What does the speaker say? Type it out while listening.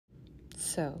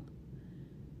so.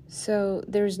 So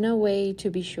there's no way to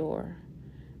be sure,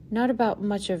 not about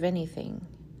much of anything,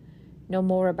 no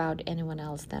more about anyone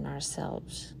else than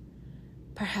ourselves,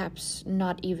 perhaps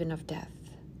not even of death,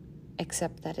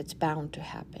 except that it's bound to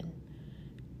happen.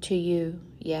 To you,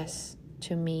 yes,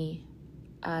 to me,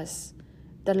 us,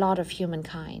 the lot of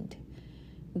humankind,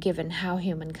 given how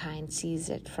humankind sees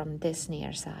it from this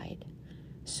near side.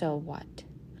 So what?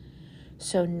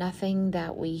 So nothing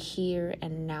that we hear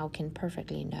and now can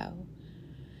perfectly know,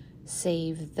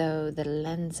 save though the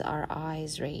lens our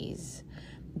eyes raise,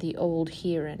 the old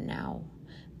here and now,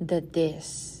 the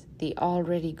this, the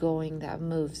already going that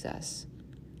moves us,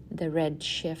 the red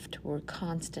shift we're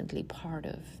constantly part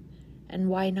of. And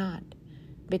why not?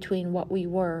 Between what we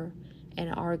were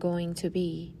and are going to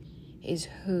be is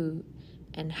who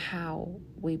and how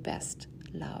we best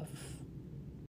love.